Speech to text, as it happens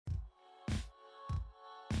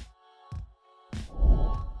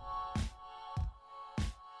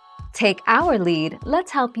Take our lead, let's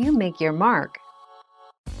help you make your mark.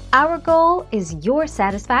 Our goal is your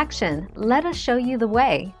satisfaction. Let us show you the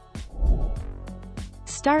way.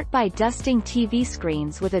 Start by dusting TV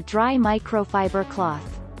screens with a dry microfiber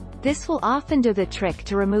cloth. This will often do the trick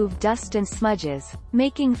to remove dust and smudges,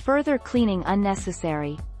 making further cleaning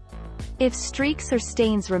unnecessary. If streaks or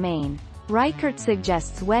stains remain, Reichert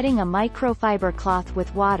suggests wetting a microfiber cloth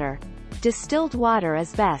with water, distilled water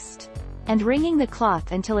is best, and wringing the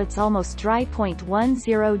cloth until it's almost dry. 10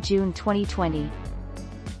 June 2020.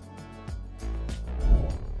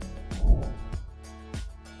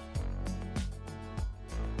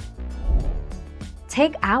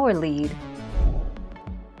 Take our lead.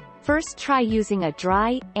 First, try using a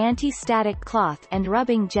dry, anti-static cloth and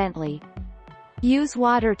rubbing gently. Use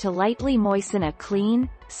water to lightly moisten a clean,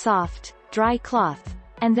 soft, dry cloth,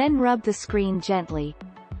 and then rub the screen gently.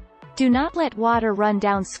 Do not let water run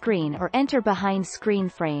down screen or enter behind screen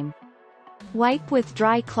frame. Wipe with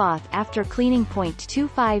dry cloth after cleaning.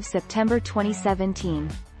 25 September 2017.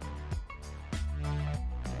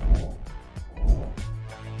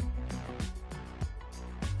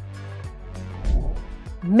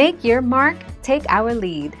 Make your mark, take our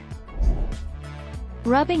lead.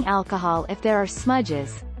 Rubbing alcohol if there are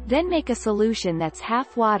smudges, then make a solution that's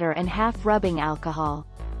half water and half rubbing alcohol.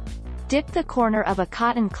 Dip the corner of a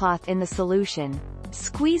cotton cloth in the solution,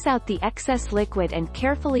 squeeze out the excess liquid and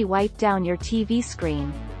carefully wipe down your TV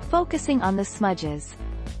screen, focusing on the smudges.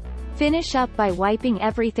 Finish up by wiping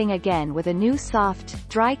everything again with a new soft,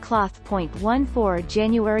 dry cloth. 14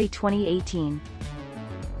 January 2018.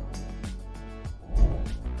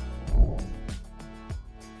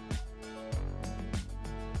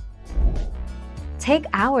 Take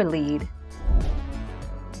our lead.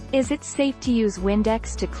 Is it safe to use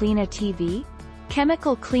Windex to clean a TV?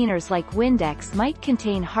 Chemical cleaners like Windex might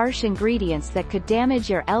contain harsh ingredients that could damage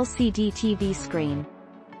your LCD TV screen.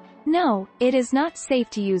 No, it is not safe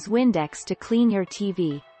to use Windex to clean your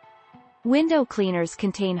TV. Window cleaners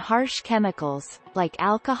contain harsh chemicals, like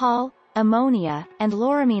alcohol, ammonia, and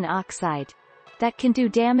chloramine oxide, that can do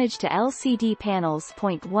damage to LCD panels.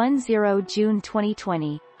 10 June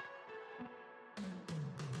 2020.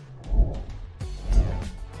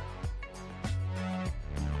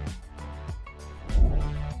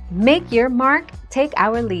 Make your mark, take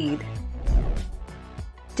our lead.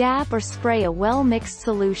 Dab or spray a well-mixed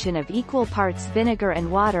solution of equal parts vinegar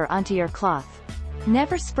and water onto your cloth.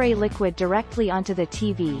 Never spray liquid directly onto the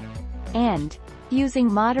TV. And,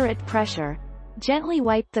 using moderate pressure, gently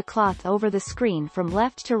wipe the cloth over the screen from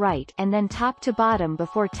left to right and then top to bottom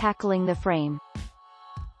before tackling the frame.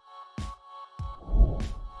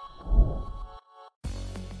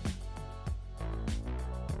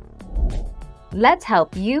 Let's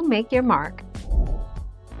help you make your mark.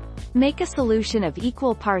 Make a solution of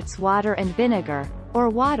equal parts water and vinegar, or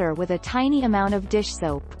water with a tiny amount of dish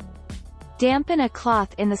soap. Dampen a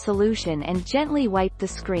cloth in the solution and gently wipe the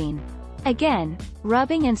screen. Again,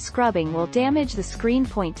 rubbing and scrubbing will damage the screen.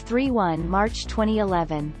 31 March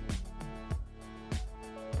 2011.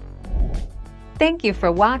 Thank you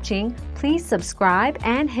for watching. Please subscribe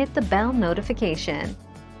and hit the bell notification.